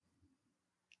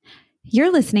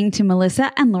You're listening to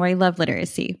Melissa and Lori Love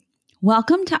Literacy.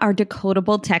 Welcome to our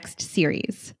Decodable Text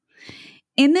series.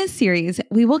 In this series,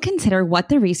 we will consider what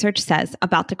the research says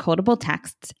about decodable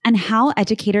texts and how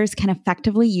educators can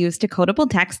effectively use decodable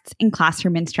texts in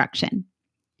classroom instruction.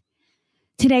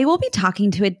 Today, we'll be talking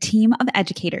to a team of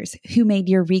educators who made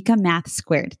Eureka Math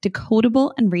Squared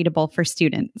decodable and readable for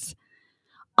students.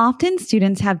 Often,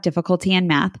 students have difficulty in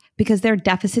math because their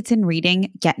deficits in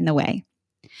reading get in the way.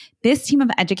 This team of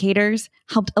educators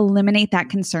helped eliminate that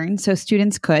concern so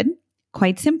students could,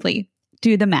 quite simply,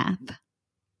 do the math.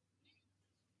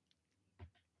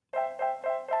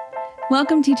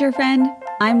 Welcome, teacher friend.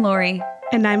 I'm Lori.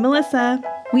 And I'm Melissa.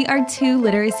 We are two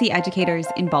literacy educators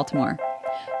in Baltimore.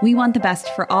 We want the best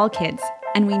for all kids,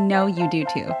 and we know you do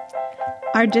too.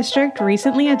 Our district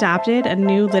recently adopted a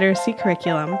new literacy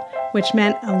curriculum, which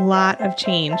meant a lot of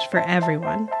change for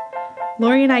everyone.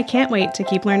 Lori and I can't wait to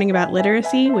keep learning about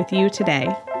literacy with you today.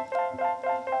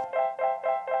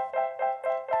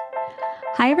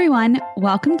 Hi, everyone.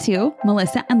 Welcome to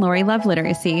Melissa and Lori Love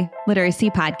Literacy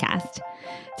Podcast.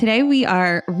 Today, we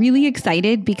are really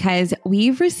excited because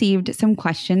we've received some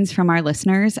questions from our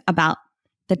listeners about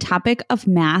the topic of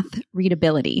math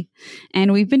readability.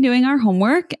 And we've been doing our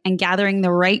homework and gathering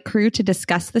the right crew to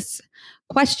discuss this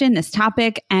question, this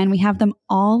topic, and we have them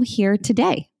all here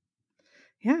today.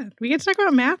 Yeah, we get to talk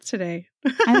about math today.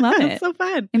 I love it. It's so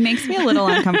fun. It makes me a little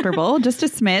uncomfortable, just a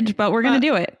smidge, but we're going to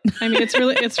do it. I mean,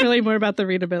 it's really more about the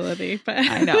readability. But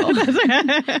I know.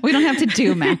 We don't have to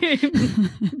do math.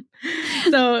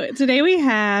 So today we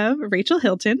have Rachel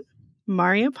Hilton,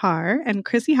 Maria Parr, and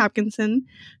Chrissy Hopkinson,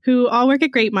 who all work at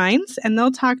Great Minds, and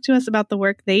they'll talk to us about the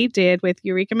work they did with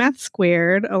Eureka Math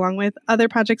Squared, along with other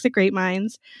projects at Great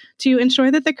Minds, to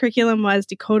ensure that the curriculum was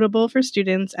decodable for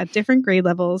students at different grade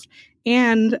levels,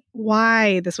 and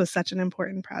why this was such an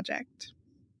important project.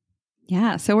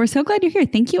 Yeah, so we're so glad you're here.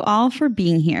 Thank you all for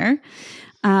being here.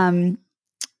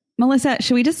 Melissa,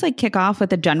 should we just kick off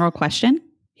with a general question?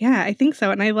 Yeah, I think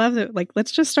so. And I love that.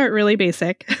 Let's just start really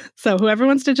basic. So whoever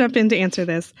wants to jump in to answer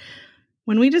this,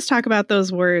 when we just talk about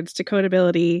those words,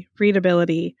 decodability,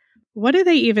 readability, what do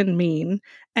they even mean?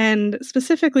 And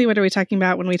specifically, what are we talking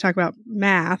about when we talk about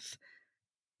math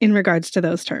in regards to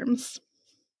those terms?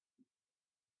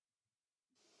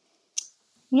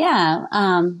 Yeah,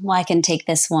 well, I can take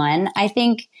this one. I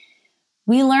think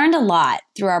we learned a lot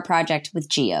through our project with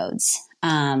geodes.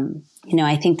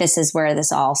 I think this is where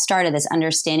this all started, this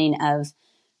understanding of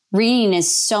reading is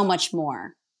so much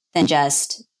more than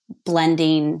just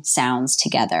blending sounds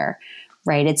together,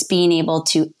 right? It's being able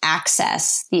to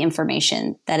access the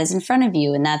information that is in front of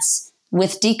you. And that's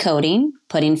with decoding,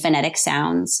 putting phonetic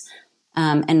sounds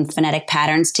and phonetic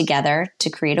patterns together to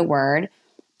create a word,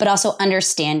 but also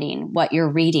understanding what you're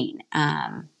reading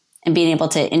and being able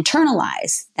to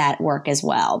internalize that work as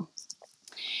well.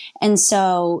 And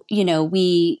so,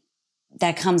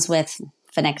 that comes with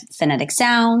phonetic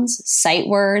sounds, sight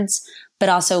words, but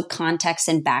also context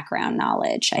and background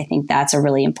knowledge. I think that's a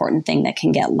really important thing that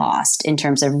can get lost in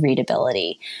terms of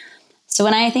readability. So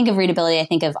when I think of readability, I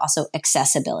think of also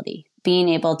accessibility, being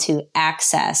able to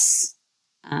access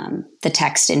the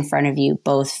text in front of you,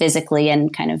 both physically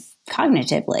and kind of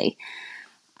cognitively.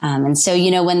 And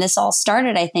so, when this all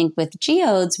started, I think with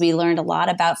geodes, we learned a lot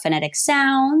about phonetic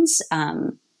sounds,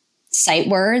 sight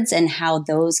words, and how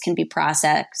those can be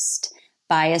processed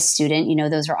by a student.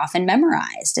 Those are often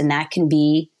memorized, and that can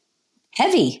be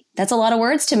heavy. That's a lot of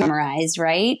words to memorize,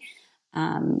 right?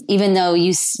 Even though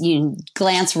you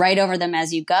glance right over them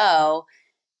as you go,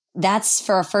 that's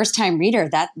for a first-time reader,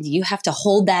 that you have to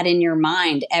hold that in your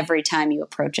mind every time you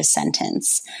approach a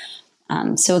sentence.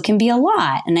 So it can be a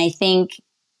lot. And I think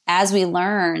as we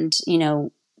learned,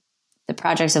 the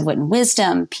projects of Wit and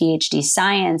Wisdom, PhD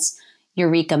Science,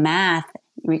 Eureka Math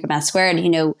Squared,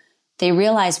 they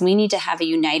realize we need to have a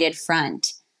united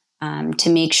front to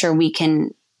make sure we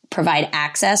can provide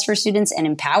access for students and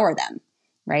empower them,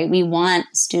 right? We want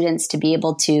students to be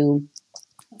able to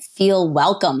feel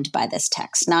welcomed by this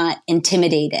text, not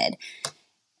intimidated.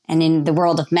 And in the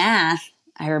world of math,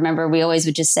 I remember we always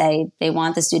would just say they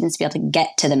want the students to be able to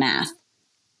get to the math,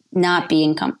 not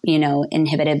being,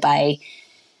 inhibited by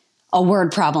a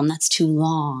word problem that's too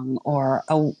long, or,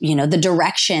 the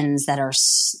directions that are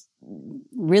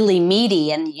really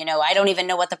meaty. And, I don't even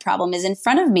know what the problem is in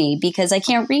front of me because I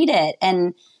can't read it.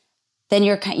 And then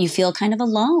you feel kind of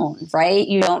alone, right?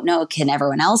 You don't know, can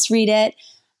everyone else read it?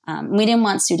 We didn't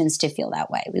want students to feel that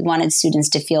way. We wanted students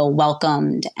to feel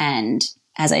welcomed and,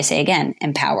 as I say again,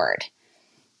 empowered.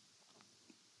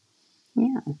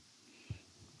 Yeah.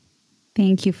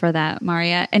 Thank you for that,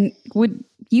 Maria. And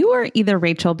you or either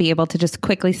Rachel be able to just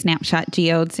quickly snapshot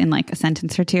geodes in like a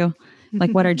sentence or two?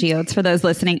 Like, what are geodes for those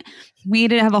listening? We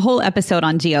did have a whole episode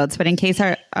on geodes, but in case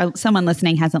someone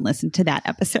listening hasn't listened to that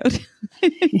episode.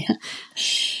 Yeah.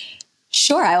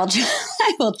 Sure, I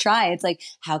will try. It's like,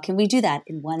 how can we do that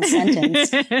in one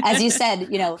sentence? As you said,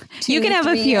 you can have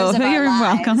a few. You're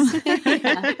welcome.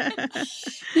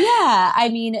 Yeah, I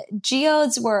mean,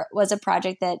 geodes was a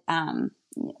project that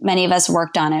many of us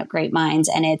worked on at Great Minds,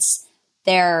 and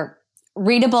they're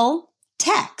readable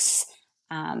texts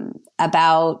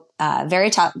about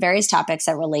various topics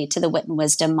that relate to the Wit and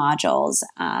Wisdom modules.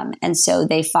 And so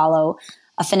they follow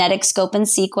a phonetic scope and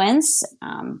sequence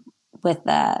with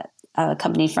a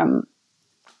company from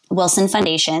Wilson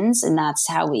Foundations. And that's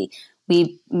how we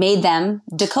made them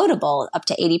decodable up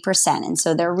to 80%. And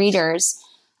so they're readers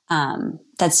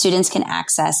that students can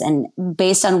access. And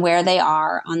based on where they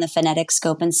are on the phonetic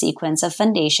scope and sequence of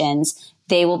Foundations,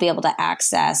 they will be able to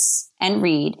access and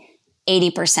read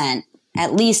 80%.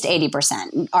 At least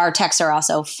 80%. Our texts are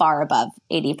also far above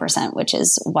 80%, which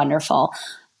is wonderful.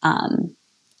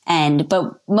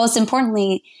 But most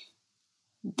importantly,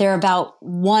 they're about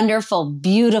wonderful,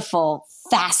 beautiful,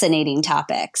 fascinating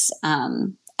topics.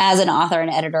 As an author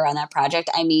and editor on that project,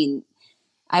 I mean,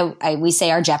 we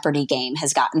say our Jeopardy game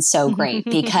has gotten so great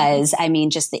because, I mean,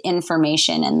 just the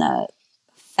information and the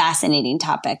fascinating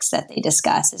topics that they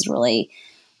discuss is really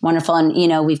wonderful. And,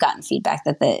 we've gotten feedback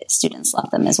that the students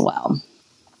love them as well.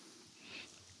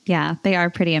 Yeah, they are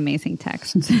pretty amazing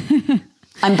texts.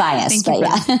 I'm biased, but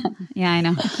yeah. Yeah, I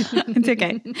know. It's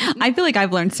okay. I feel like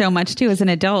I've learned so much too as an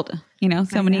adult,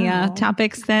 so many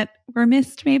topics that were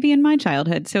missed maybe in my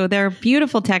childhood. So they're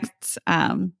beautiful texts.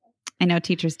 I know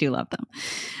teachers do love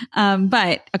them.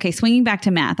 But okay, swinging back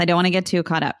to math. I don't want to get too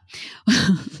caught up.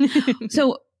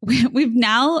 So we've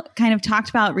now kind of talked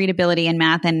about readability in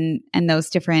math and those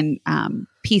different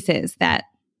pieces that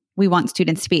we want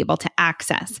students to be able to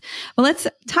access. Well, let's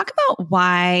talk about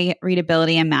why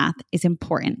readability in math is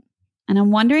important. And I'm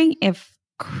wondering if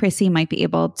Chrissy might be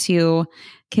able to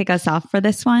kick us off for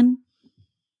this one.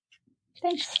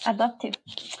 Thanks. I'd love to.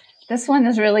 This one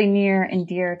is really near and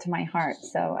dear to my heart.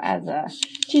 So as a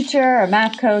teacher, a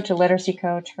math coach, a literacy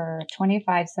coach for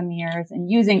 25 some years,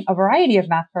 and using a variety of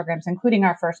math programs, including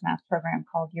our first math program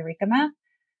called Eureka Math,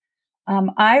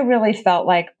 I really felt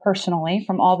like personally,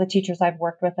 from all the teachers I've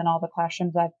worked with and all the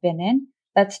classrooms I've been in,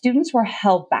 that students were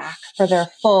held back for their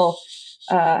full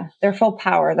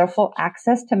power, their full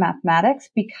access to mathematics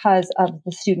because of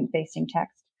the student-facing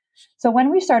text. So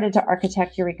when we started to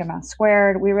architect Eureka Math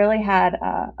Squared, we really had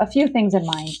a few things in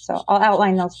mind. So I'll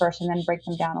outline those first and then break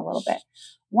them down a little bit.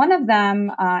 One of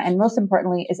them, and most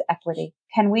importantly, is equity.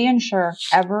 Can we ensure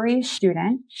every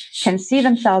student can see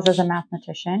themselves as a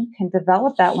mathematician, can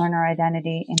develop that learner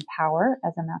identity in power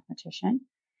as a mathematician?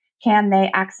 Can they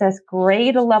access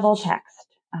grade level text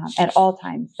at all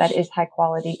times that is high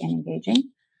quality and engaging?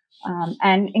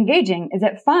 And engaging, is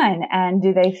it fun? And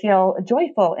do they feel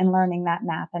joyful in learning that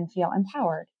math and feel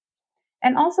empowered?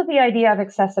 And also the idea of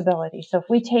accessibility. So if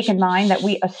we take in mind that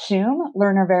we assume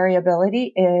learner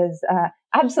variability is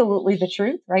absolutely the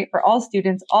truth, right? For all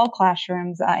students, all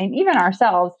classrooms, and even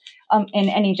ourselves in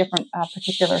any different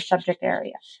particular subject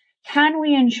area. Can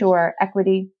we ensure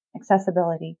equity,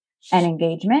 accessibility, and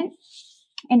engagement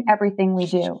in everything we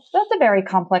do? So that's a very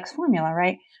complex formula,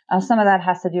 right? Some of that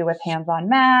has to do with hands-on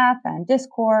math and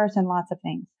discourse and lots of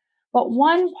things. But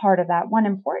one part of that, one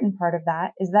important part of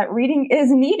that is that reading is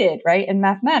needed, right? In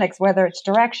mathematics, whether it's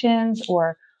directions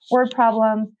or word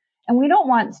problems. And we don't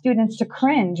want students to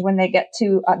cringe when they get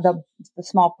to the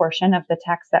small portion of the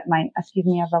text that might, of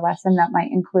the lesson that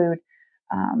might include,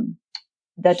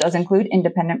 that does include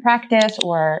independent practice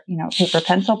or, paper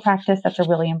pencil practice. That's a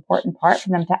really important part for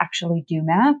them to actually do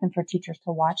math and for teachers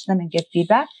to watch them and give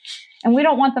feedback. And we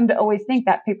don't want them to always think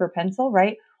that paper pencil,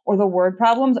 right? Or the word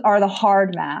problems are the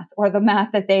hard math or the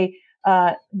math that they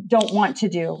don't want to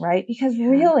do, right? Because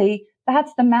really,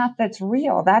 that's the math that's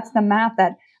real. That's the math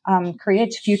that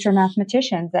creates future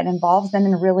mathematicians, that involves them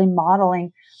in really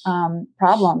modeling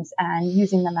problems and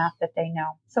using the math that they know.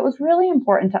 So it was really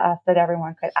important to us that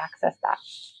everyone could access that.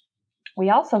 We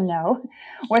also know,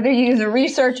 whether you use a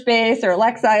research base or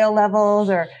Lexile levels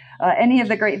or any of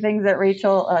the great things that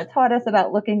Rachel taught us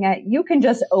about looking at, you can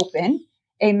just open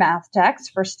a math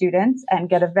text for students and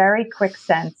get a very quick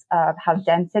sense of how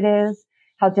dense it is,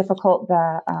 how difficult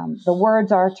the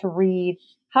words are to read,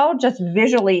 how just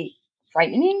visually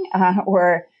frightening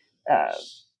or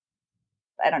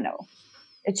I don't know.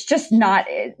 It's just not,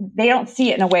 they don't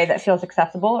see it in a way that feels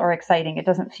accessible or exciting. It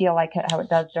doesn't feel like how it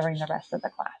does during the rest of the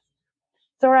class.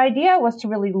 So our idea was to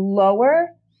really lower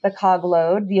the cog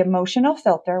load, the emotional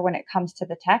filter when it comes to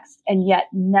the text, and yet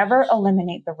never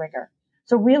eliminate the rigor.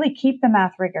 So really keep the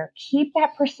math rigor, keep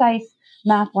that precise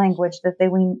math language that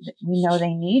we know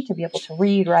they need to be able to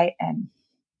read, write, and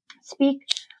speak,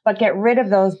 but get rid of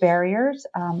those barriers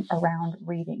around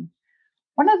reading.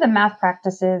 One of the math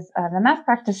practices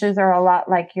are a lot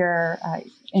like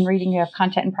in reading, you have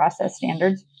content and process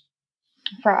standards.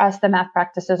 For us, the math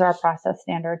practices are process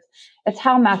standards. It's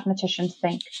how mathematicians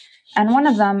think. And one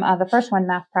of them, the first one,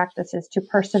 math practice, is to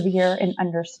persevere and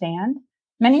understand.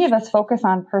 Many of us focus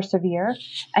on persevere,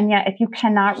 and yet if you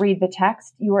cannot read the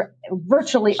text, you are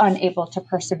virtually unable to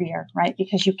persevere, right?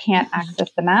 Because you can't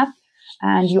access the math,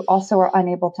 and you also are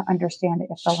unable to understand it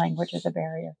if the language is a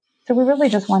barrier. So we really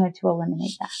just wanted to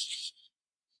eliminate that.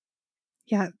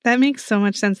 Yeah, that makes so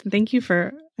much sense. And thank you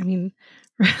for,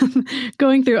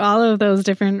 going through all of those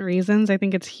different reasons. I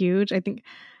think it's huge. I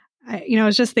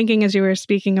was just thinking as you were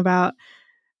speaking about,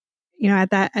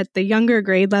 at the younger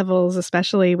grade levels,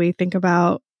 especially, we think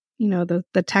about,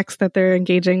 the text that they're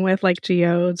engaging with, like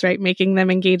geodes, right? Making them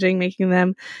engaging, making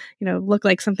them, look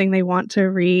like something they want to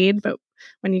read. But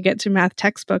when you get to math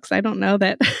textbooks, I don't know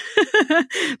that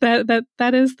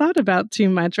that is thought about too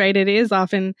much, right? It is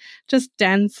often just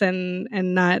dense and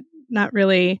not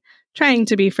really trying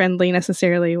to be friendly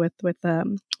necessarily with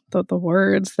the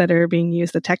words that are being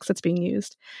used, the text that's being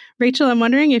used. Rachel, I'm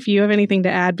wondering if you have anything to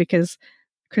add, because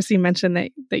Chrissy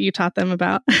mentioned that you taught them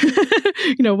about,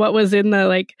 what was in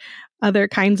the other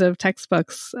kinds of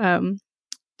textbooks. Do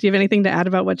you have anything to add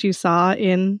about what you saw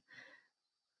in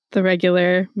the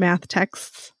regular math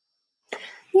texts?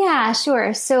 Yeah,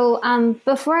 sure. So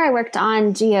before I worked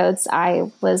on geodes, I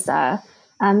was a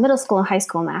middle school and high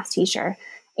school math teacher.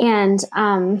 And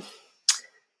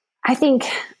I think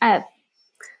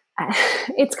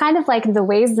it's kind of like the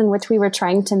ways in which we were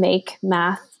trying to make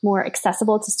math more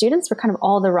accessible to students were kind of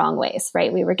all the wrong ways,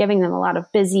 right? We were giving them a lot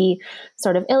of busy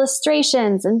sort of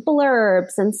illustrations and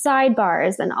blurbs and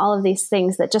sidebars and all of these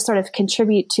things that just sort of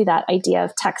contribute to that idea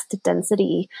of text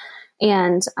density.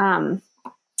 And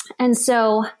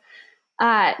so,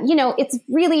 it's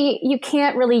really, you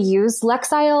can't really use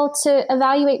Lexile to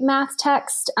evaluate math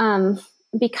text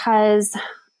because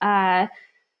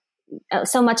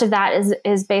so much of that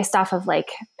is based off of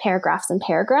paragraphs and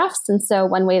paragraphs. And so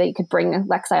one way that you could bring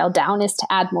Lexile down is to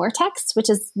add more text, which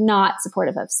is not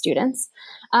supportive of students.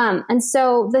 And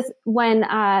so when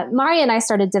Maria and I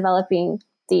started developing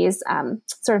these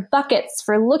sort of buckets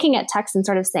for looking at text and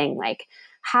sort of saying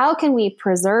how can we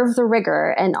preserve the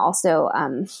rigor and also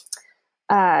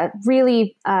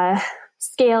really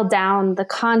scale down the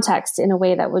context in a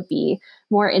way that would be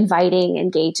more inviting,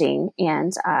 engaging,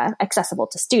 and accessible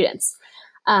to students.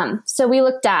 So we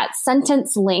looked at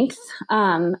sentence length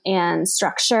and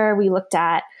structure. We looked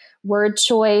at word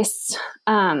choice.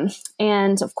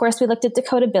 And of course, we looked at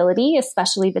decodability,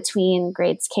 especially between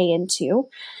grades K and 2.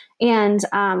 And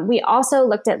we also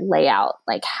looked at layout,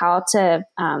 how to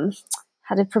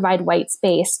provide white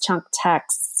space, chunk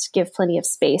text, give plenty of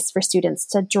space for students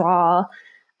to draw,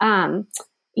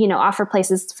 offer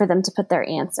places for them to put their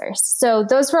answers. So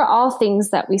those were all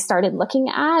things that we started looking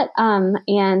at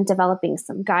and developing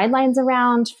some guidelines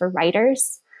around for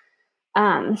writers.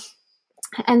 And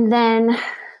then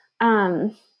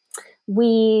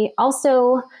we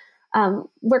also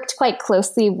worked quite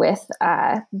closely with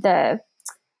the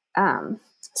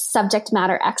subject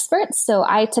matter experts. So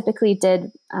I typically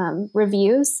did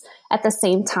reviews at the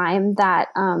same time that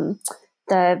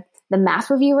the math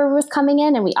reviewer was coming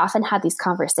in, and we often had these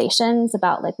conversations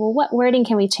about what wording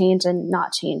can we change and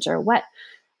not change, or what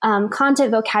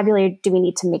content vocabulary do we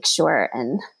need to make sure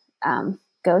and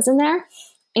goes in there.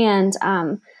 And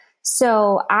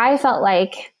so I felt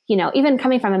even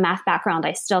coming from a math background,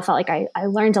 I still felt like I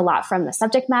learned a lot from the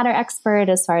subject matter expert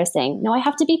as far as saying, no, I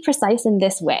have to be precise in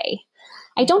this way.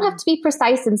 I don't have to be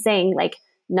precise in saying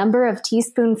number of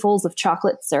teaspoonfuls of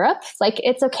chocolate syrup.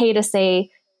 It's okay to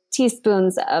say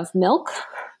teaspoons of milk,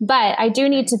 but I do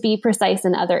need to be precise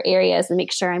in other areas and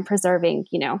make sure I'm preserving,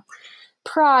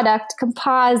 product,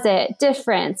 composite,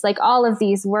 difference, all of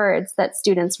these words that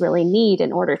students really need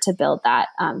in order to build that,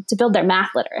 to build their math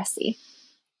literacy.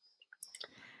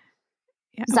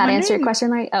 Yeah, Does that answer your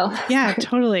question, right? Oh, yeah,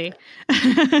 totally.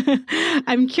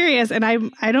 I'm curious, and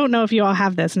I don't know if you all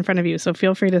have this in front of you, so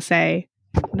feel free to say,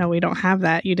 no, we don't have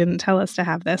that. You didn't tell us to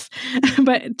have this.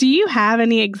 But do you have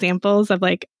any examples of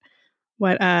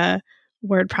what a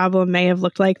word problem may have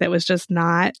looked like that was just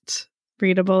not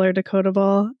readable or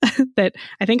decodable that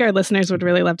I think our listeners would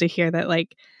really love to hear that,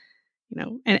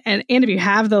 and if you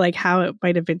have the how it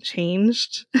might have been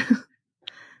changed.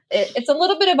 it's a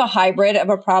little bit of a hybrid of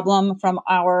a problem from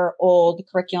our old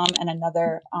curriculum and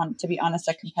another, to be honest,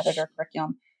 a competitor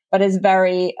curriculum, but is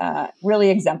very, really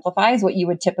exemplifies what you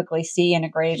would typically see in a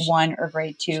grade 1 or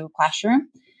grade 2 classroom.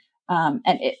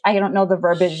 I don't know the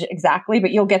verbiage exactly,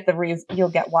 but you'll get you'll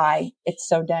get why it's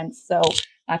so dense. So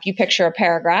if you picture a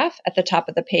paragraph at the top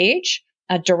of the page,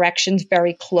 directions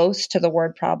very close to the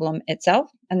word problem itself.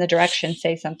 And the directions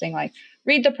say something like,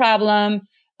 read the problem,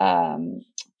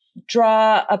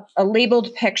 draw a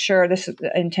labeled picture. This is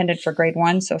intended for grade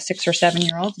 1, so 6 or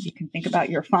 7-year-olds. You can think about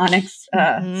your phonics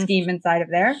scheme inside of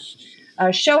there.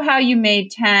 Show how you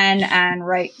made 10 and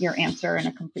write your answer in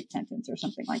a complete sentence or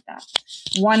something like that.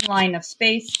 1 line of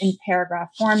space in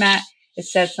paragraph format. It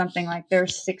says something like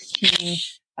there's 16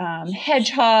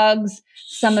 hedgehogs.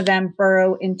 Some of them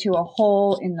burrow into a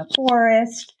hole in the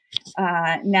forest.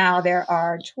 Now there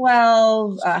are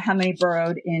 12. How many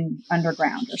burrowed in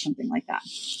underground or something like that?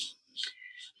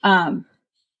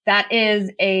 That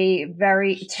is a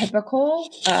very typical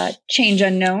change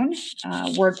unknown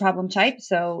word problem type.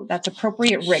 So that's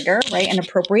appropriate rigor, right? And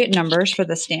appropriate numbers for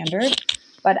the standard.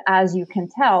 But as you can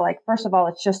tell, like, first of all,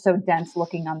 it's just so dense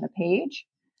looking on the page.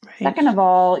 Right. Second of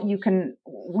all,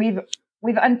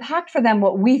 we've unpacked for them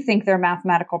what we think their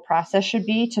mathematical process should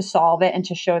be to solve it and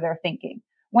to show their thinking.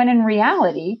 When in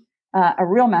reality, a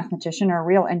real mathematician or a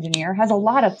real engineer has a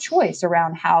lot of choice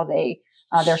around how they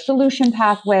their solution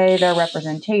pathway, their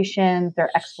representations, their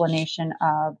explanation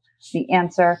of the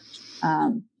answer.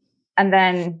 And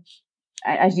then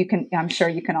as I'm sure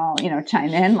you can all, chime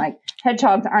in, like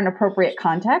hedgehogs aren't appropriate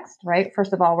context, right?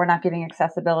 First of all, we're not giving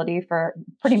accessibility for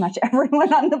pretty much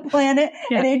everyone on the planet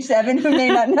at age 7 who may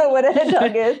not know what a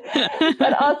hedgehog is,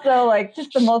 but also like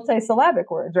just the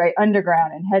multi-syllabic words, right?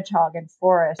 Underground and hedgehog and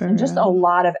forest, and just a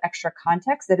lot of extra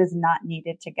context that is not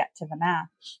needed to get to the math.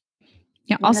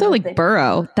 Yeah. Also like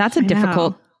burrow. That's a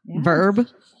difficult verb.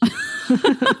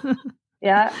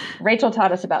 Yeah. Rachel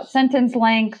taught us about sentence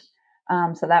length.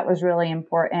 So that was really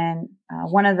important.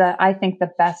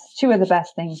 Two of the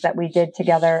best things that we did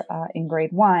together in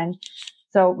grade 1.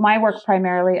 So my work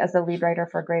primarily as a lead writer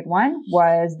for grade 1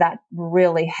 was that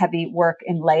really heavy work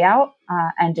in layout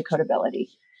and decodability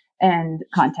and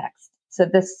context. So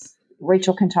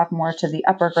Rachel can talk more to the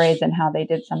upper grades and how they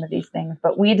did some of these things,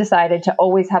 but we decided to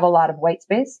always have a lot of white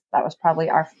space. That was probably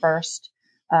our first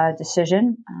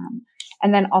decision.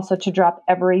 And then also to drop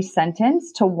every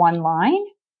sentence to 1 line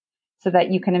so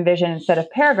that you can envision, instead of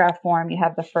paragraph form, you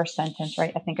have the first sentence,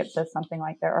 right? I think it says something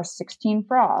like there are 16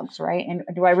 frogs, right? And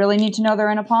do I really need to know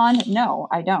they're in a pond? No,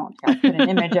 I don't. I'll put an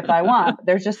image if I want, but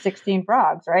there's just 16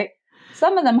 frogs, right?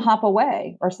 Some of them hop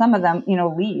away, or some of them,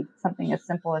 leave. Something as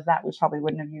simple as that. We probably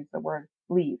wouldn't have used the word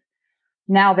leave.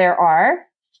 Now there are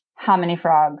how many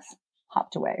frogs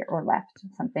hopped away or left?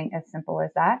 Something as simple as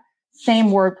that.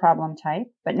 Same word problem type,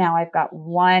 but now I've got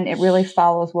one. It really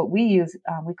follows what we use.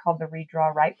 We call the read, draw,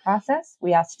 write process.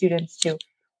 We ask students to,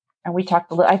 and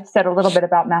I said a little bit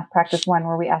about Math Practice 1,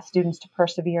 where we ask students to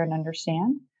persevere and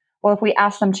understand. Well, if we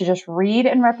ask them to just read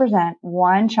and represent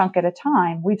one chunk at a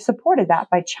time, we've supported that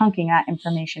by chunking that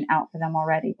information out for them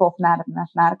already, both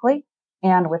mathematically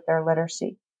and with their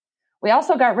literacy. We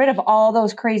also got rid of all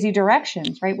those crazy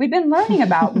directions, right? We've been learning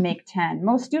about make 10.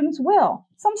 Most students will.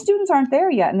 Some students aren't there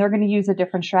yet, and they're going to use a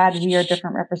different strategy or a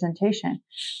different representation.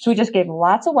 So we just gave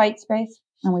lots of white space,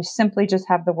 and we simply just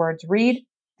have the words read,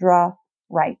 draw,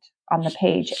 write on the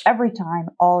page every time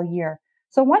all year.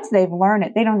 So once they've learned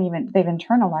it, they've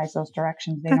internalized those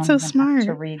directions. They don't even have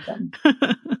to read them.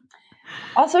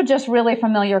 Also, just really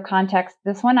familiar context.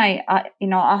 This one,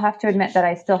 I'll have to admit that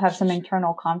I still have some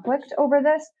internal conflict over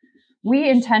this. We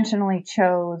intentionally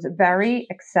chose very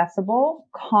accessible,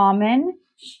 common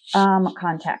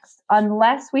context.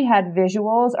 Unless we had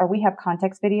visuals or we have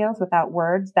context videos without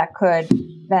words that could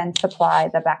then supply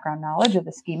the background knowledge or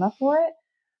the schema for it.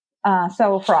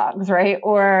 So frogs, right?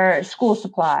 Or school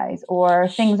supplies or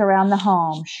things around the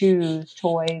home, shoes,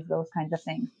 toys, those kinds of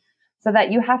things. So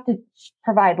that you have to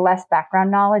provide less background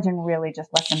knowledge and really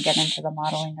just let them get into the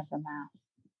modeling of the math.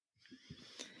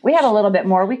 We have a little bit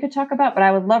more we could talk about, but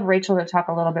I would love Rachel to talk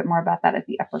a little bit more about that at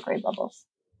the upper grade levels.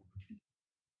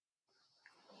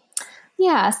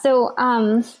 Yeah, so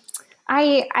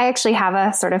I actually have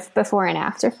a sort of before and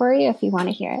after for you if you want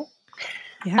to hear it.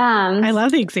 Yeah, I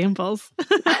love the examples.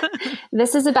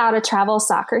 This is about a travel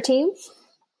soccer team.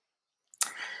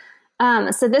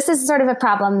 So this is sort of a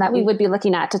problem that we would be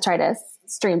looking at to try to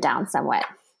stream down somewhat.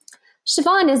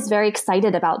 Siobhan is very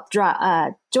excited about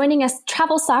joining a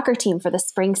travel soccer team for the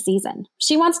spring season.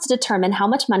 She wants to determine how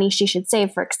much money she should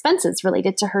save for expenses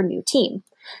related to her new team.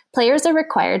 Players are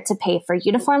required to pay for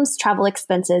uniforms, travel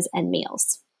expenses, and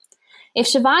meals. If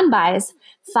Siobhan buys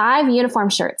 5 uniform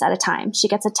shirts at a time, she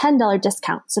gets a $10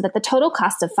 discount so that the total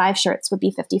cost of 5 shirts would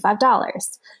be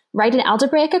 $55. Write an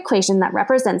algebraic equation that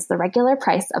represents the regular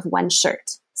price of 1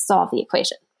 shirt. Solve the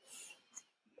equation.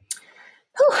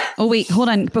 Whew. Oh, wait, hold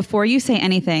on. Before you say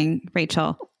anything,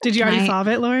 Rachel. Did you already solve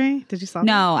it, Lori? Did you solve it?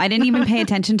 No, I didn't even pay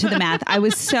attention to the math. I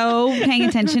was so paying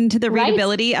attention to the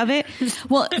readability of it.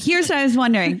 Well, here's what I was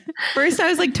wondering. First, I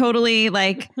was like totally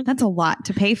like, that's a lot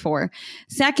to pay for.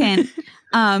 Second,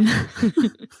 I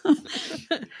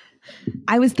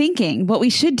was thinking what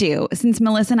we should do, since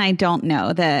Melissa and I don't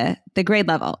know the grade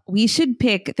level, we should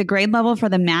pick the grade level for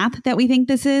the math that we think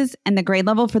this is and the grade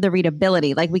level for the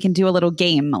readability. Like we can do a little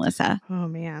game, Melissa. Oh,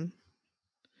 man.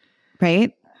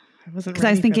 Right? Because I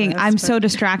was thinking, I'm so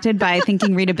distracted by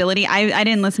thinking readability. I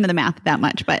didn't listen to the math that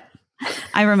much, but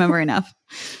I remember enough.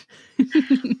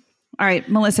 All right,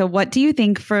 Melissa, what do you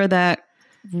think for the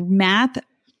math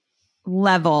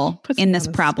level in this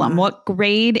problem? What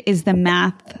grade is the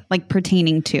math like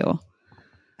pertaining to?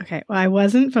 Okay, well, I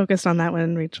wasn't focused on that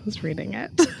when Rachel was reading it,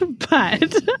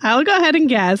 but I'll go ahead and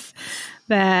guess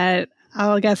that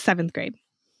I'll guess 7th grade.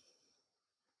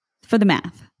 For the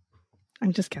math.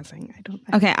 I'm just guessing.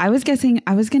 Okay, I was going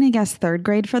to guess 3rd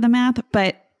grade for the math,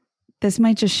 but this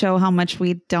might just show how much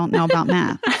we don't know about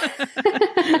math.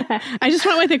 I just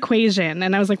went with equation,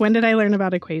 and I was like, when did I learn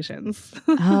about equations?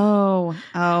 Oh,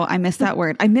 I missed that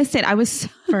word. I missed it. I was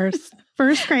first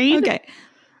grade. Okay.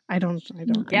 I don't.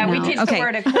 Yeah, know. we teach the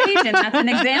word equation. That's an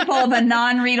example of a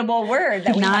non-readable word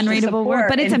that we non-readable have to word,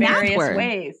 but it's a math word.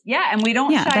 Ways. Yeah, and we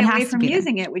don't shy away from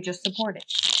using it. We just support it.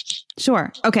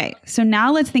 Sure. Okay. So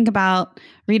now let's think about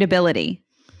readability.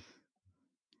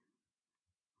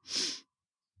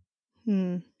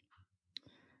 I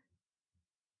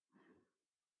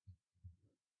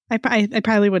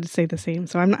probably would say the same.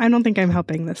 So I don't think I'm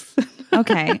helping this.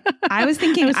 Okay. I was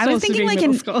thinking like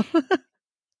in school.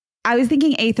 I was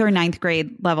thinking 8th or 9th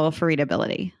grade level for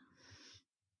readability.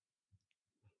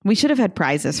 We should have had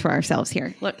prizes for ourselves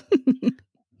here. Look.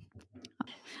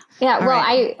 Yeah, well,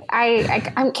 right.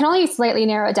 I can only slightly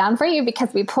narrow it down for you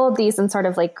because we pulled these and sort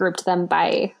of like grouped them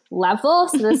by level.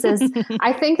 So this is,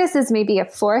 I think this is maybe a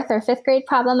 4th or 5th grade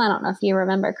problem. I don't know if you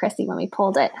remember, Chrissy, when we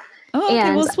pulled it. Oh,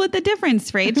 okay. We'll split the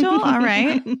difference, Rachel. All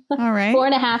right.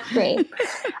 4.5 grade.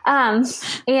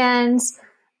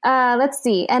 Let's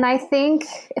see. And I think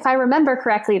if I remember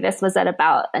correctly, this was at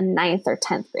about a 9th or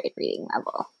 10th grade reading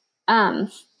level.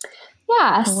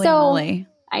 Holy moly.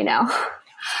 I know.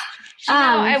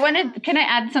 Can I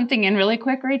add something in really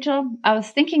quick, Rachel? I was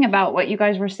thinking about what you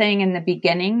guys were saying in the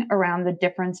beginning around the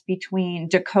difference between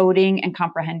decoding and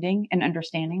comprehending and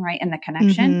understanding, right? And the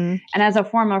connection. Mm-hmm. And as a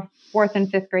former 4th and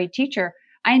 5th grade teacher,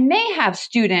 I may have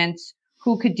students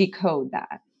who could decode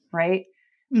that, right?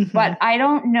 Mm-hmm. But I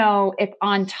don't know if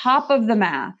on top of the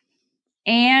math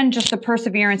and just the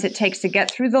perseverance it takes to get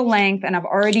through the length, and I've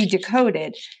already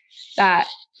decoded that,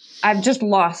 I've just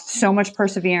lost so much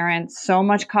perseverance, so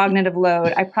much cognitive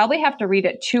load. I probably have to read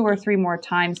it 2 or 3 more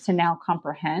times to now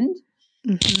comprehend.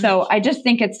 Mm-hmm. So I just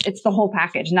think it's the whole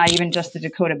package, not even just the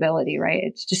decodability, right?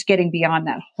 It's just getting beyond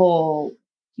that whole,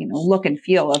 look and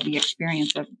feel of the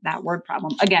experience of that word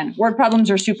problem. Again, word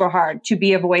problems are super hard to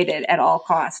be avoided at all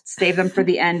costs. Save them for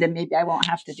the end, and maybe I won't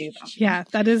have to do them. Yeah,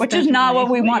 that is, which is not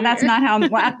what we want. That's not how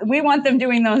we want them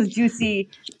doing those juicy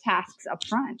tasks up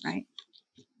front, right?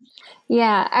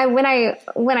 Yeah, when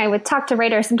I would talk to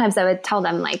writers, sometimes I would tell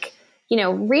them like,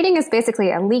 reading is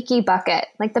basically a leaky bucket.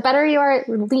 Like the better you are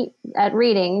at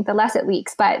reading, the less it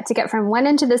leaks. But to get from one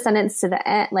end of the sentence to the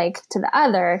end, to the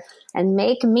other, and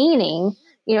make meaning,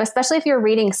 especially if you're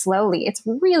reading slowly, it's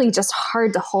really just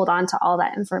hard to hold on to all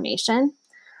that information.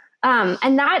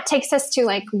 And that takes us to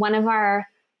like one of our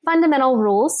fundamental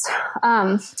rules.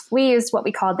 We use what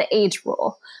we call the age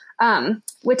rule.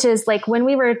 Which is like when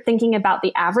we were thinking about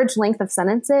the average length of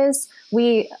sentences,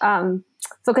 we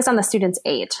focus on the student's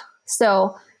age.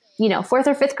 So, 4th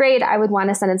or 5th grade, I would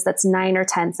want a sentence that's 9 or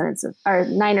 10 sentences or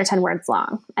 9 or 10 words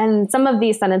long. And some of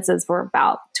these sentences were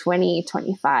about 20,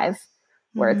 25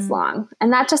 words long.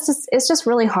 And that it's just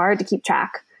really hard to keep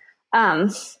track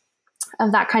of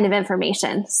that kind of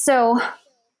information. So,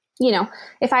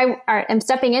 if I am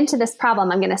stepping into this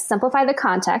problem, I'm going to simplify the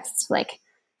context, like,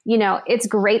 it's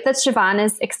great that Siobhan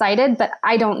is excited, but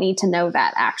I don't need to know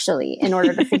that actually in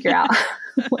order to figure out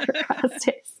what her cost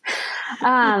is.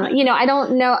 I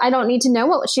don't need to know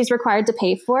what she's required to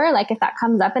pay for. Like if that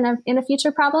comes up in a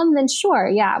future problem, then sure.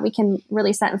 Yeah, we can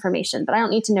release that information, but I don't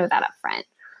need to know that up front.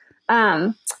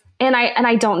 And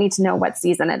I don't need to know what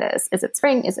season it is. Is it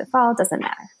spring? Is it fall? Doesn't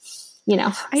matter.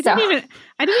 I didn't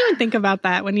even think about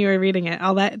that when you were reading it,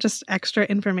 all that just extra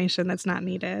information that's not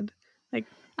needed. Like,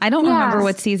 I don't remember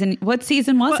what season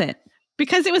was it?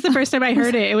 Because it was the first time I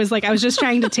heard it. It was like I was just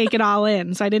trying to take it all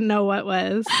in. So I didn't know what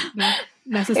was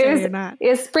necessary or not. It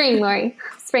was spring, Lori.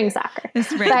 Spring soccer. It's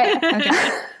spring. But, okay.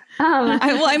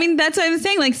 That's what I was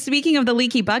saying. Like, speaking of the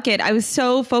leaky bucket, I was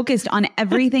so focused on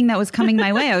everything that was coming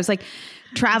my way. I was like,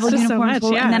 travel uniforms.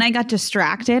 So and then I got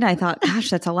distracted. I thought,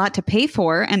 gosh, that's a lot to pay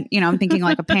for. And, I'm thinking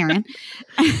like a parent.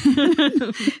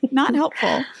 Not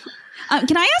helpful.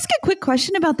 Can I ask a quick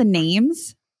question about the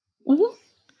names?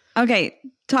 Mm-hmm. Okay.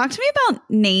 Talk to me about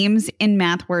names in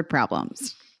math word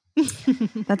problems.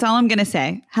 That's all I'm going to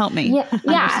say. Help me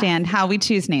understand how we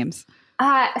choose names.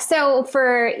 So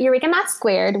for Eureka Math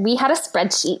Squared, we had a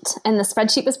spreadsheet, and the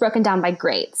spreadsheet was broken down by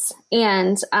grades.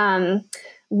 And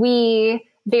we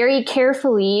very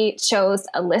carefully chose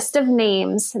a list of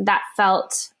names that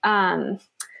felt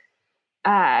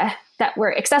that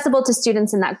were accessible to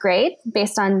students in that grade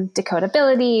based on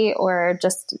decodability or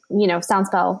just, sound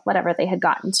spell, whatever they had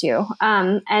gotten to.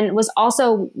 And was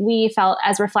also, we felt,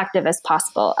 as reflective as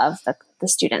possible of the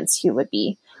students who would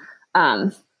be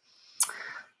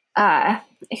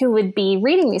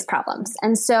reading these problems.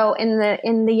 And so in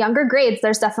the younger grades,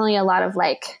 there's definitely a lot of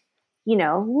like,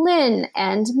 Lynn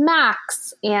and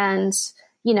Max and,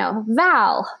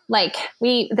 Val, like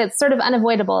that's sort of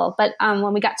unavoidable. But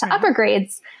when we got to upper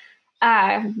grades,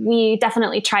 we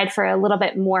definitely tried for a little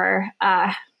bit more,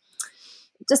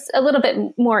 just a little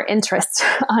bit more interest,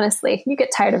 honestly. You get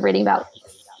tired of reading about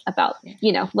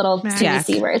little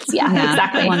CBC words. Yeah,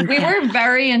 exactly. We were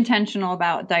very intentional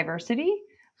about diversity,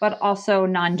 but also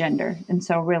non-gender. And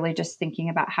so really just thinking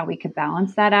about how we could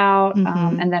balance that out,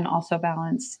 and then also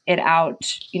balance it out,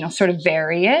 sort of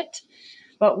vary it.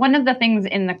 But one of the things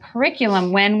in the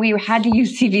curriculum, when we had to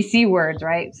use CVC words,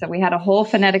 right? So we had a whole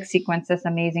phonetic sequence this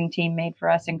amazing team made for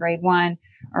us in grade 1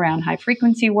 around high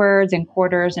frequency words and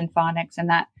quarters and phonics. And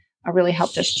that really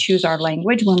helped us choose our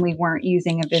language when we weren't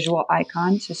using a visual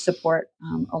icon to support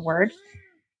a word.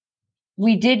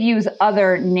 We did use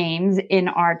other names in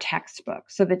our textbook.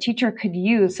 So the teacher could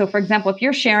use, so for example, if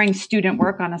you're sharing student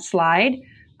work on a slide,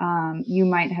 you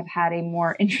might have had a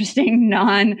more interesting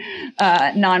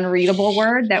non-readable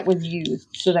word that was used,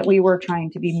 so that we were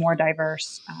trying to be more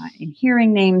diverse in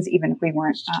hearing names, even if we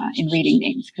weren't in reading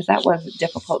names, because that was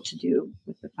difficult to do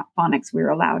with the phonics we were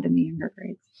allowed in the younger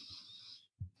grades.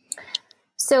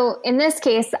 So in this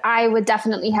case, I would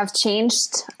definitely have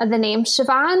changed the name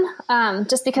Siobhan,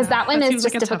 just because that one is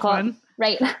just difficult.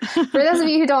 Right. For those of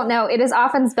you who don't know, it is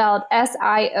often spelled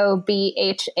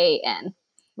Siobhan,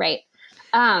 right?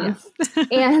 And so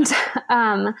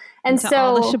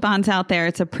all the Siobhans out there,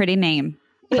 it's a pretty name,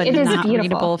 but it is not beautiful.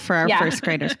 Readable for our first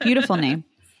graders. Beautiful name.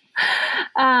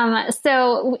 So I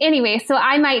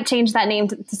might change that name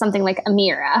to something like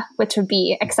Amira, which would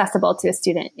be accessible to a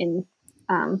student in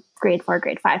grade 4,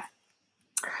 grade 5.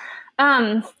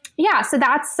 So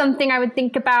that's something I would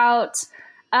think about.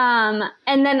 And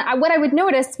then what I would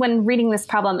notice when reading this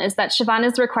problem is that Siobhan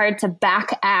is required to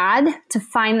back add to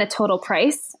find the total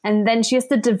price, and then she has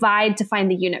to divide to find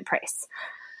the unit price.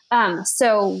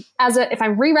 So if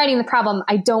I'm rewriting the problem,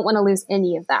 I don't want to lose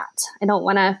any of that. I don't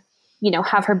want to,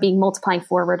 have her being multiplying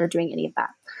forward or doing any of that.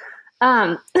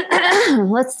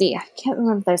 Let's see. I can't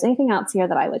remember if there's anything else here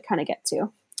that I would kind of get to.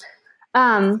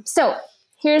 So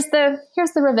here's the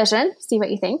revision. See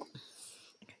what you think.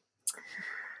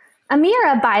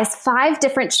 Amira buys 5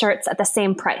 different shirts at the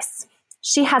same price.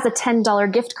 She has a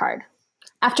 $10 gift card.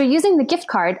 After using the gift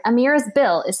card, Amira's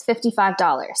bill is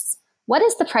 $55. What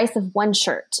is the price of one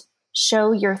shirt?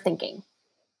 Show your thinking.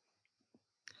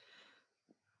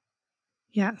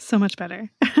 Yeah, so much better.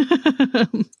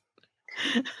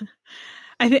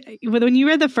 I think when you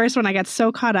read the first one, I got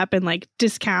so caught up in like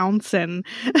discounts, and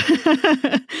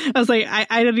I was like,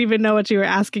 I don't even know what you were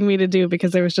asking me to do,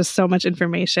 because there was just so much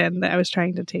information that I was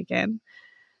trying to take in.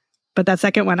 But that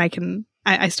second one, I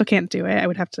still can't do it. I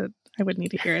would need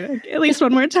to hear it at least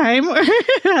one more time or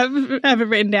have it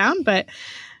written down. But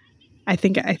I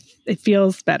think it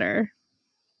feels better.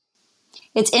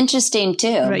 It's interesting too.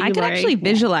 I can actually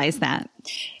visualize that.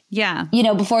 Yeah.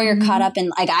 Before you're caught up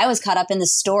in, like, I was caught up in the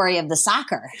story of the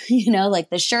soccer, like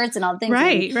the shirts and all the things.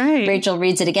 Right. Rachel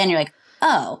reads it again. You're like,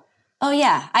 oh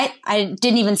yeah. I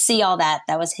didn't even see all that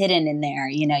was hidden in there.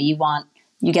 You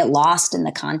get lost in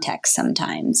the context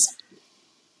sometimes.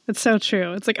 It's so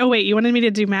true. It's like, oh wait, you wanted me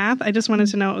to do math? I just wanted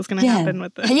to know what was going to happen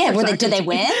with the. Yeah. Did they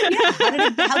win? Yeah.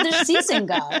 How did their season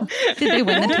go? Did they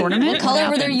win the tournament? What color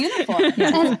were their uniforms?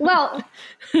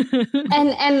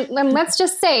 And let's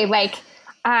just say, like,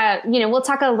 we'll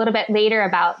talk a little bit later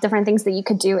about different things that you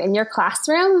could do in your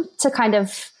classroom to kind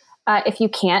of, if you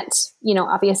can't,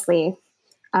 obviously,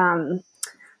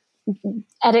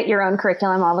 edit your own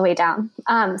curriculum all the way down.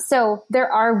 So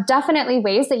there are definitely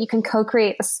ways that you can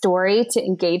co-create a story to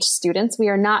engage students. We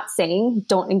are not saying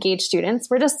don't engage students.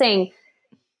 We're just saying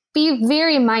be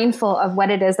very mindful of what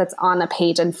it is that's on a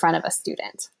page in front of a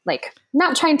student. Like,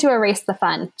 not trying to erase the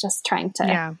fun, just trying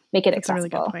to make it accessible.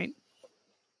 That's a really good point.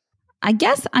 I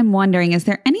guess I'm wondering, is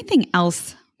there anything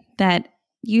else that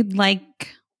you'd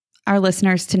like our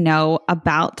listeners to know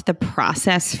about the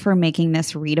process for making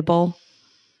this readable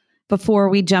before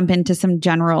we jump into some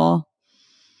general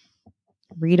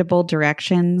readable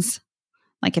directions?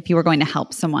 Like if you were going to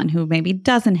help someone who maybe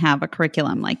doesn't have a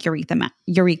curriculum like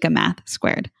Eureka Math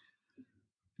Squared.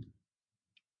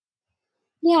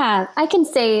 Yeah, I can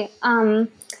say,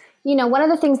 one of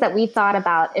the things that we thought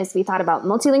about is we thought about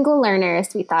multilingual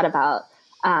learners. We thought about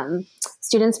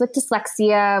students with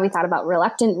dyslexia. We thought about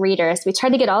reluctant readers. We tried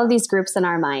to get all of these groups in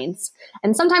our minds.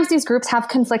 And sometimes these groups have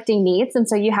conflicting needs. And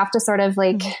so you have to sort of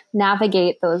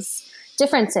navigate those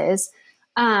differences.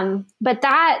 But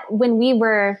that when we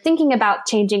were thinking about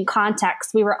changing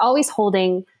context, we were always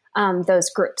holding those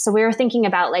groups. So we were thinking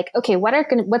about okay,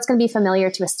 what's going to be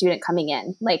familiar to a student coming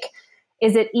in?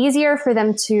 Is it easier for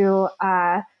them to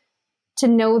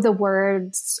know the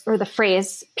words or the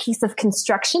phrase piece of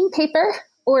construction paper,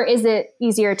 or is it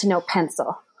easier to know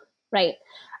pencil, right?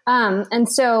 And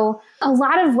so a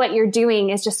lot of what you're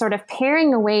doing is just sort of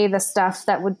paring away the stuff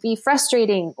that would be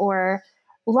frustrating or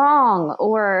long,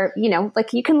 or,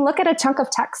 you can look at a chunk of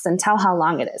text and tell how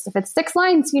long it is. If it's 6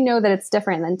 lines, you know that it's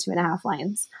different than 2.5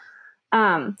 lines.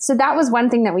 So that was one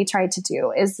thing that we tried to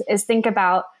do is think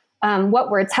about what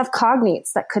words have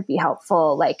cognates that could be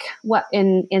helpful, like what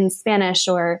in Spanish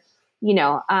or,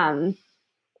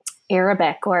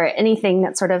 Arabic or anything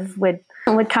that sort of would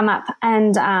come up.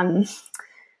 And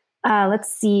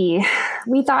let's see,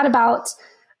 we thought about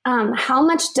how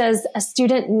much does a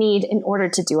student need in order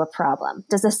to do a problem?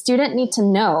 Does a student need to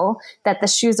know that the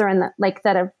shoes are in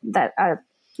the,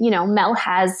 Mel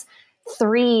has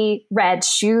 3 red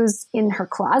shoes in her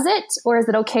closet? Or is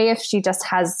it okay if she just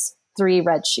has 3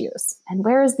 red shoes? And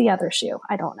where is the other shoe?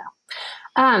 I don't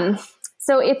know.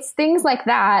 So it's things like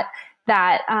that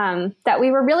we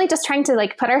were really just trying to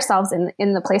put ourselves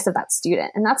in the place of that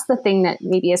student. And that's the thing that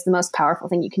maybe is the most powerful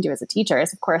thing you can do as a teacher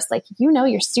is, of course,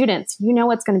 your students,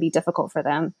 what's going to be difficult for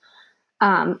them.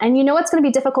 And what's going to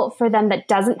be difficult for them that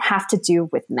doesn't have to do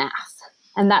with math.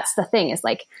 And that's the thing is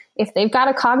if they've got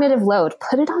a cognitive load,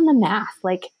 put it on the math,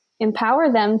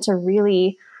 empower them to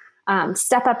really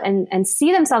step up and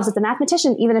see themselves as a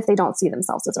mathematician, even if they don't see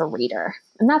themselves as a reader.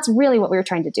 And that's really what we were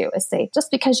trying to do is say, just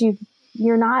because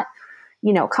you're not,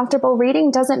 comfortable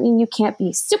reading doesn't mean you can't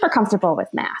be super comfortable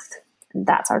with math. And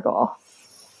that's our goal.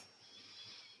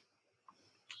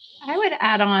 I would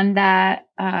add on that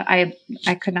I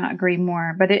could not agree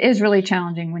more, but it is really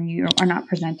challenging when you are not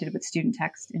presented with student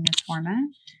text in this format.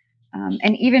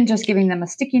 And even just giving them a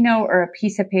sticky note or a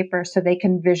piece of paper so they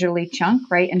can visually chunk,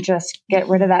 right? And just get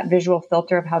rid of that visual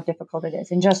filter of how difficult it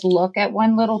is and just look at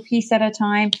one little piece at a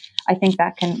time. I think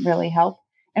that can really help.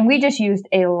 And we just used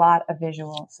a lot of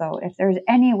visual. So if there's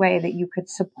any way that you could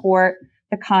support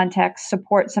the context,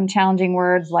 support some challenging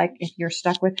words, like if you're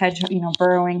stuck with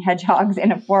burrowing hedgehogs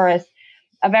in a forest,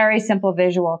 a very simple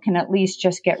visual can at least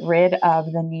just get rid of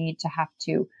the need to have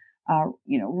to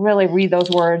really read those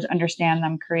words, understand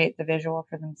them, create the visual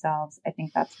for themselves. I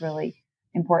think that's really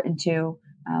important too.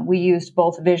 We used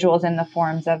both visuals in the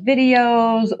forms of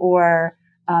videos or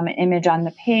an image on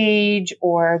the page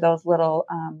or those little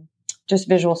just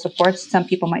visual supports. Some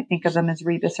people might think of them as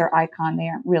rebus or icon. They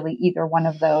aren't really either one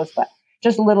of those, but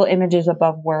just little images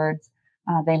above words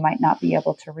they might not be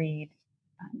able to read.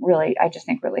 I just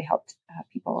think really helped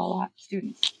people a lot,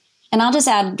 students. And I'll just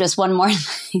add just one more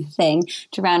thing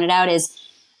to round it out is,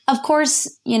 of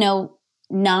course,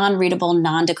 non-readable,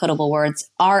 non-decodable words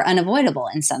are unavoidable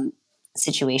in some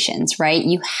situations, right?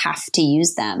 You have to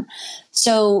use them.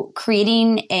 So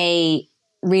creating a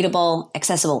readable,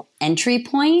 accessible entry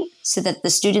point so that the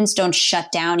students don't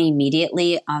shut down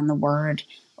immediately on the word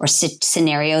or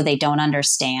scenario they don't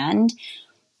understand.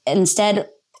 Instead,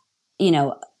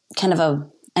 kind of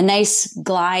a nice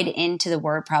glide into the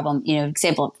word problem,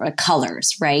 example for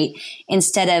colors, right?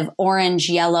 Instead of orange,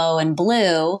 yellow, and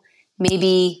blue,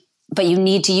 maybe, but you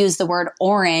need to use the word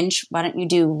orange. Why don't you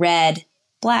do red,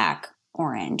 black,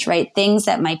 orange, right? Things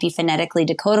that might be phonetically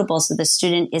decodable so the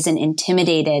student isn't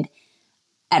intimidated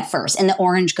at first. And the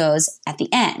orange goes at the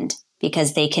end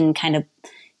because they can kind of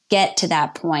get to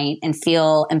that point and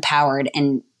feel empowered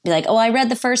and be like, oh, I read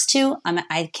the first 2.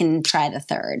 I can try the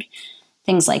third.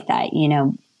 Things like that,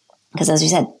 because as we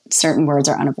said, certain words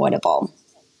are unavoidable.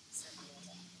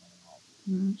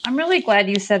 I'm really glad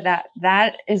you said that.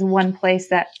 That is one place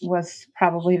that was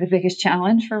probably the biggest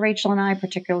challenge for Rachel and I,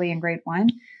 particularly in grade 1.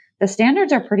 The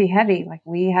standards are pretty heavy. Like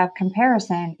we have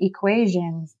comparison,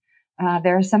 equations.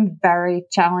 There are some very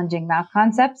challenging math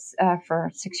concepts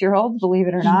for 6-year-olds, believe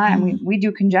it or not. And we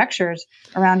do conjectures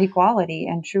around equality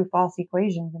and true false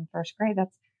equations in first grade.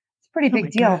 It's a pretty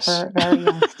big deal for very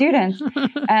young students.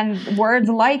 And words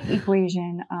like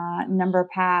equation, number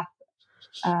path,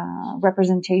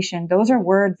 representation, those are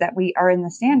words that we are in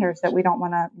the standards that we don't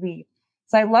want to leave.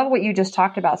 So I love what you just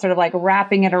talked about, sort of like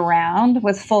wrapping it around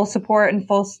with full support and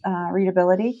full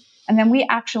readability. And then we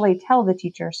actually tell the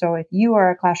teacher. So if you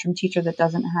are a classroom teacher that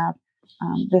doesn't have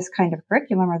this kind of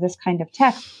curriculum or this kind of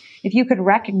text, if you could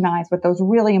recognize what those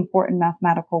really important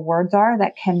mathematical words are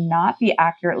that cannot be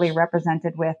accurately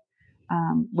represented with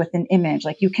an image,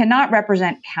 like you cannot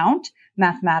represent count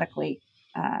mathematically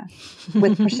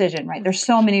with precision, right? There's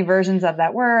so many versions of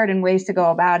that word and ways to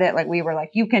go about it. Like we were like,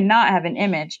 you cannot have an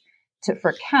image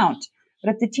for count.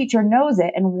 But if the teacher knows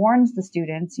it and warns the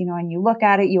students, and you look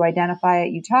at it, you identify it,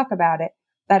 you talk about it,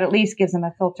 that at least gives them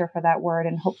a filter for that word.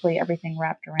 And hopefully everything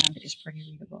wrapped around it is pretty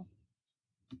readable.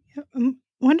 I'm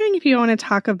wondering if you want to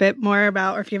talk a bit more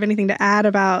about, or if you have anything to add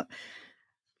about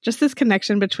just this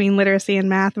connection between literacy and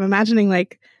math. I'm imagining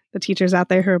like the teachers out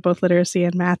there who are both literacy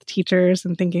and math teachers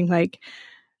and thinking like,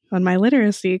 on my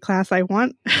literacy class, I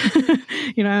want,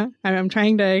 I'm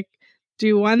trying to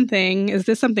do one thing. Is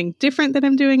this something different that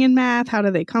I'm doing in math? How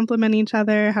do they complement each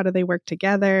other? How do they work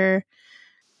together?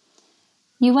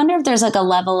 You wonder if there's like a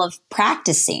level of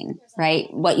practicing, right?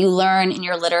 What you learn in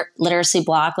your literacy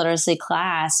block, literacy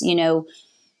class,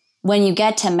 when you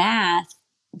get to math,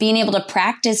 being able to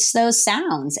practice those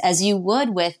sounds as you would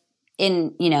with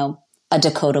in, a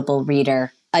decodable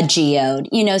reader, a geode,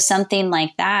 something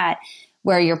like that,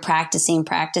 where you're practicing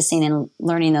and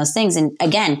learning those things. And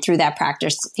again, through that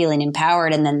practice, feeling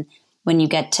empowered. And then when you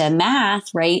get to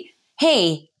math, right?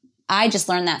 Hey, I just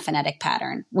learned that phonetic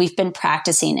pattern. We've been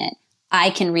practicing it. I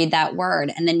can read that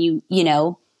word. And then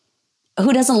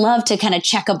who doesn't love to kind of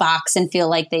check a box and feel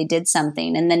like they did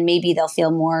something? And then maybe they'll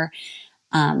feel more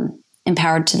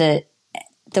empowered to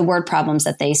the word problems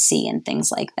that they see and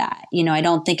things like that. I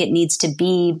don't think it needs to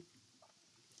be,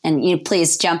 and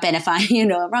please jump in if I'm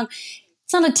wrong.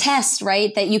 It's not a test,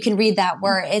 right? That you can read that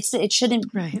word. It shouldn't,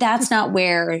 right. That's not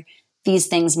where these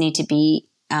things need to be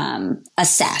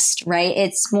assessed, right?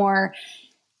 It's more,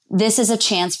 this is a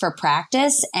chance for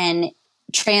practice and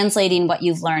translating what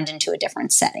you've learned into a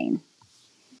different setting.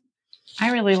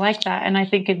 I really like that. And I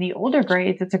think in the older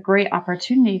grades, it's a great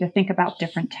opportunity to think about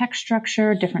different text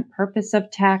structure, different purpose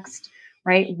of text,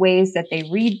 right? Ways that they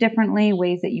read differently,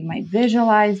 ways that you might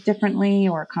visualize differently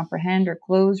or comprehend or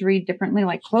close read differently.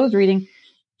 Like close reading,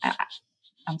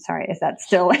 I'm sorry, is that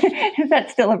still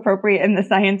appropriate in the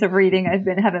science of reading?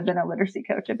 Haven't been a literacy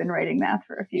coach. I've been writing math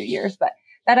for a few years, but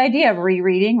that idea of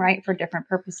rereading, right, for different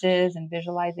purposes and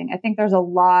visualizing, I think there's a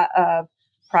lot of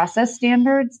process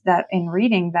standards that in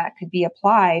reading that could be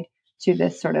applied to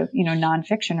this sort of,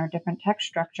 nonfiction or different text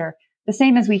structure. The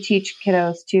same as we teach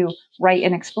kiddos to write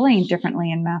and explain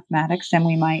differently in mathematics than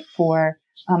we might for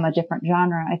a different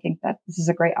genre. I think that this is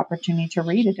a great opportunity to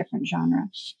read a different genre.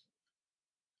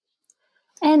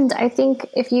 And I think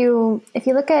if you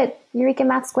look at Eureka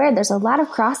Math Squared, there's a lot of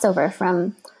crossover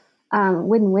from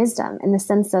Wooden Wisdom in the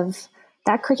sense of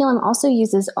that curriculum also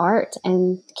uses art,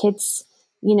 and kids,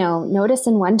 notice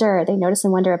and wonder. They notice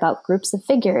and wonder about groups of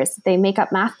figures. They make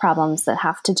up math problems that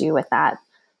have to do with that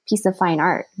piece of fine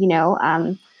art.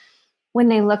 When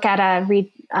they look at a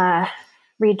read,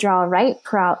 draw, write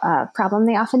problem,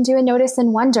 they often do a notice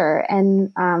and wonder,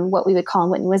 and what we would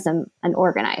call in Witten Wisdom an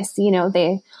organize.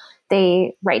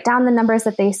 They write down the numbers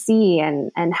that they see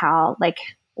and how,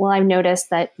 I've noticed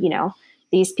that,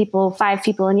 these 5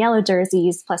 people in yellow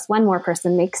jerseys plus one more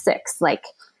person makes 6.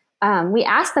 We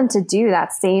ask them to do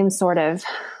that same sort of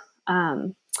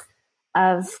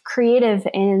creative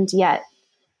and yet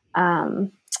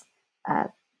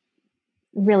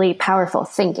really powerful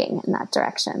thinking in that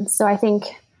direction. So I think,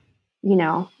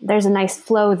 there's a nice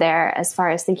flow there as far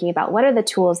as thinking about what are the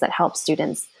tools that help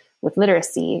students with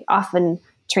literacy, often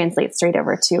translates straight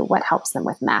over to what helps them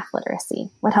with math literacy,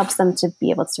 what helps them to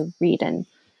be able to read and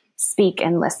speak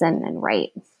and listen and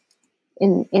write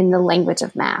in the language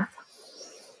of math.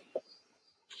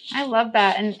 I love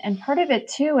that. And part of it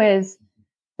too is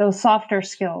those softer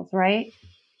skills, right?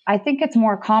 I think it's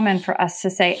more common for us to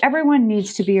say everyone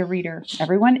needs to be a reader.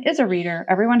 Everyone is a reader.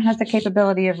 Everyone has the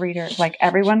capability of reader.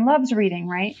 Everyone loves reading,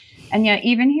 right? And yet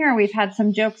even here we've had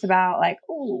some jokes about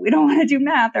we don't want to do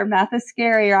math, or math is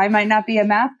scary, or I might not be a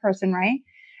math person, right?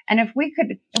 And if we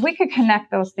could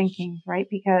connect those thinkings, right?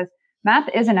 Because math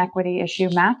is an equity issue.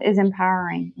 Math is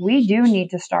empowering. We do need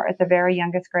to start at the very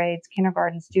youngest grades,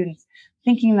 kindergarten students,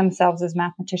 thinking themselves as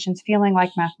mathematicians, feeling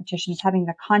like mathematicians, having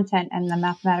the content and the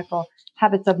mathematical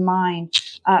habits of mind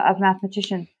of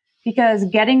mathematicians. Because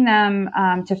getting them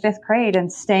to fifth grade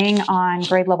and staying on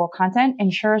grade level content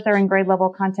ensures they're in grade level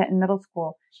content in middle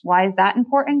school. Why is that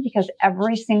important? Because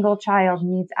every single child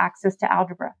needs access to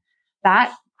algebra.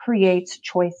 That creates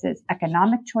choices,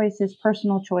 economic choices,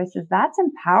 personal choices. That's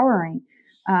empowering.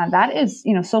 That is,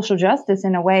 social justice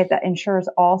in a way that ensures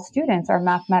all students are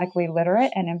mathematically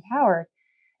literate and empowered.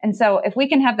 And so if we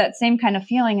can have that same kind of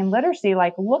feeling in literacy,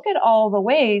 like look at all the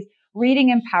ways reading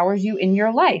empowers you in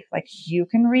your life. Like you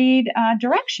can read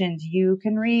directions, you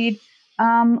can read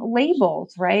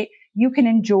labels, right? You can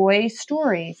enjoy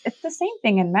stories. It's the same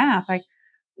thing in math. Like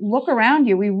look around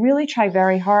you. We really try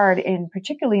very hard,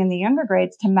 particularly in the younger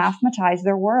grades, to mathematize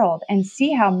their world and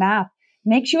see how math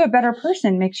makes you a better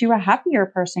person, makes you a happier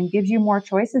person, gives you more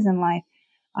choices in life.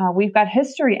 We've got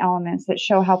history elements that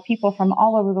show how people from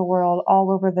all over the world,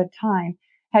 all over the time,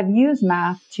 have used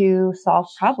math to solve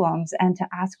problems and to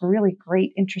ask really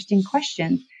great, interesting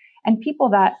questions. And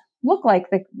people that look like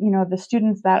the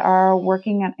students that are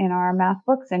working in our math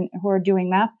books and who are doing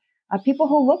math, people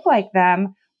who look like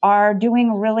them are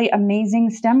doing really amazing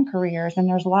STEM careers. And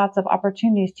there's lots of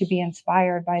opportunities to be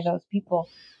inspired by those people.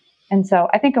 And so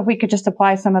I think if we could just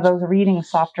apply some of those reading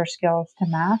softer skills to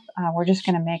math, we're just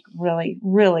going to make really,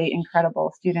 really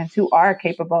incredible students who are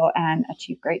capable and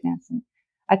achieve greatness. And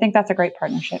I think that's a great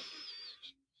partnership.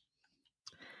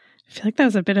 I feel like that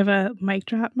was a bit of a mic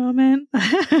drop moment.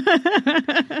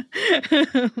 I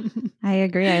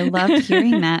agree. I loved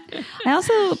hearing that. I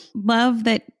also love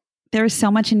that there's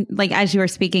so much as you were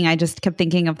speaking, I just kept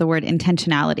thinking of the word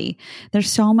intentionality.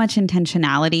 There's so much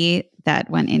intentionality that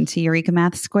went into Eureka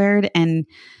Math Squared. And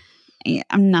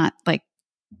I'm not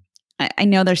I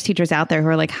know there's teachers out there who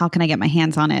are like, how can I get my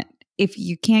hands on it? If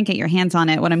you can't get your hands on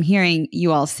it, what I'm hearing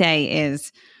you all say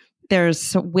is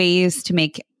there's ways to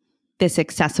make this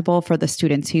accessible for the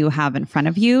students who you have in front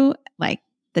of you, like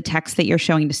the text that you're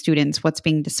showing to students, what's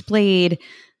being displayed,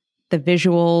 the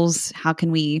visuals, how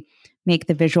can we make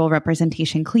the visual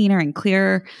representation cleaner and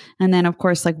clearer? And then, of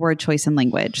course, like word choice and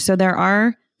language. So there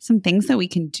are some things that we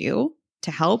can do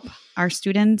to help our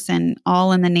students, and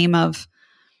all in the name of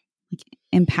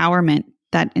empowerment.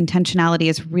 That intentionality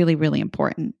is really, really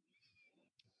important.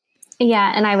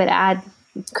 Yeah. And I would add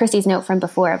Chrissy's note from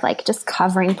before of just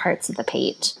covering parts of the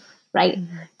page, right?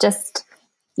 Mm-hmm. Just,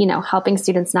 helping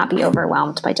students not be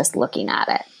overwhelmed by just looking at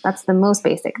it. That's the most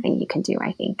basic thing you can do,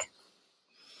 I think.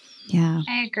 Yeah,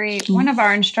 I agree. Mm-hmm. One of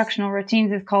our instructional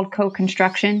routines is called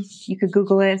co-construction. You could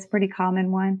Google it. It's a pretty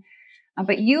common one.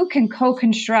 But you can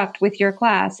co-construct with your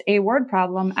class a word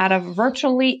problem out of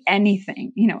virtually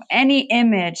anything, any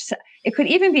image. It could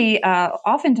even be,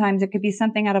 oftentimes it could be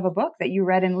something out of a book that you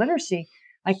read in literacy.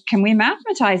 Like, can we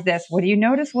mathematize this? What do you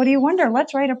notice? What do you wonder?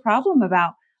 Let's write a problem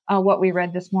about what we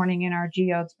read this morning in our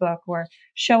Geodes book, or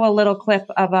show a little clip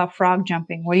of a frog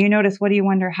jumping. What do you notice? What do you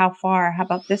wonder? How far? How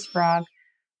about this frog?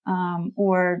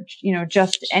 Or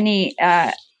just any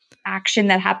action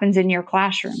that happens in your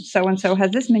classroom. So-and-so has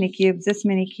this many cubes,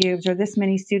 or this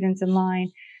many students in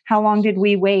line. How long did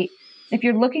we wait? If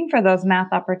you're looking for those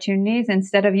math opportunities,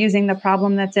 instead of using the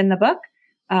problem that's in the book,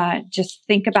 just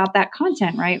think about that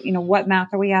content, right? What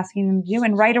math are we asking them to do?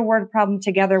 And write a word problem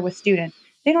together with students.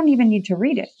 They don't even need to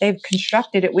read it. They've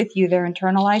constructed it with you. They're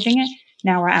internalizing it.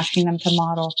 Now we're asking them to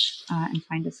model and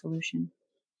find a solution.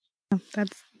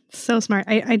 That's so smart.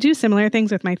 I do similar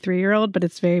things with my 3-year-old, but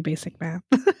it's very basic math.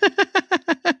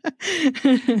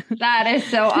 That is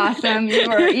so awesome.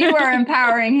 You are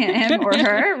empowering him or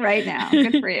her right now.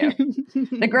 Good for you.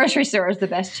 The grocery store is the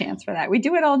best chance for that. We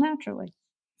do it all naturally.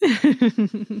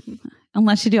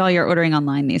 Unless you do all your ordering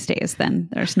online these days, then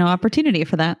there's no opportunity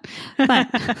for that. But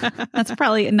that's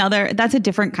probably that's a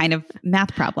different kind of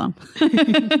math problem.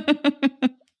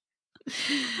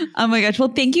 Oh my gosh. Well,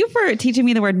 thank you for teaching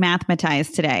me the word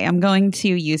mathematize today. I'm going to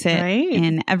use it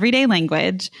in everyday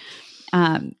language.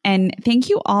 And thank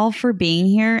you all for being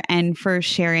here and for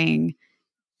sharing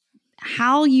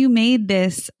how you made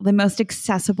this the most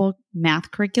accessible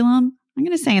math curriculum, I'm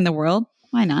going to say, in the world.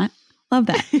 Why not? Love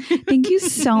that. Thank you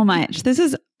so much. This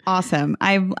is awesome.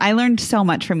 I learned so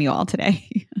much from you all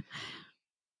today.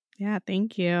 Yeah,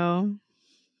 thank you.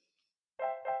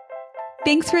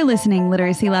 Thanks for listening,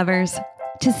 literacy lovers.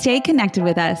 To stay connected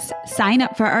with us, sign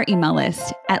up for our email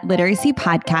list at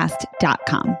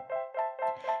literacypodcast.com.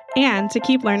 And to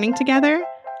keep learning together,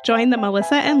 join the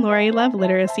Melissa and Lori Love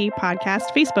Literacy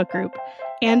Podcast Facebook group.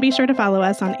 And be sure to follow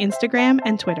us on Instagram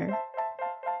and Twitter.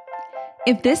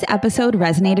 If this episode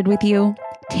resonated with you,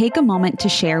 take a moment to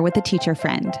share with a teacher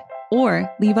friend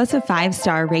or leave us a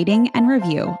 5-star rating and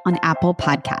review on Apple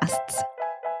Podcasts.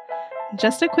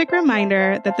 Just a quick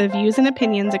reminder that the views and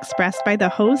opinions expressed by the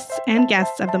hosts and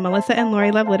guests of the Melissa and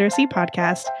Lori Love Literacy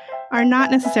podcast are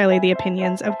not necessarily the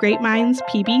opinions of Great Minds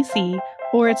PBC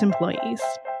or its employees.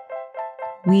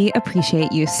 We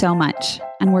appreciate you so much,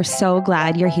 and we're so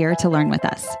glad you're here to learn with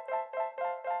us.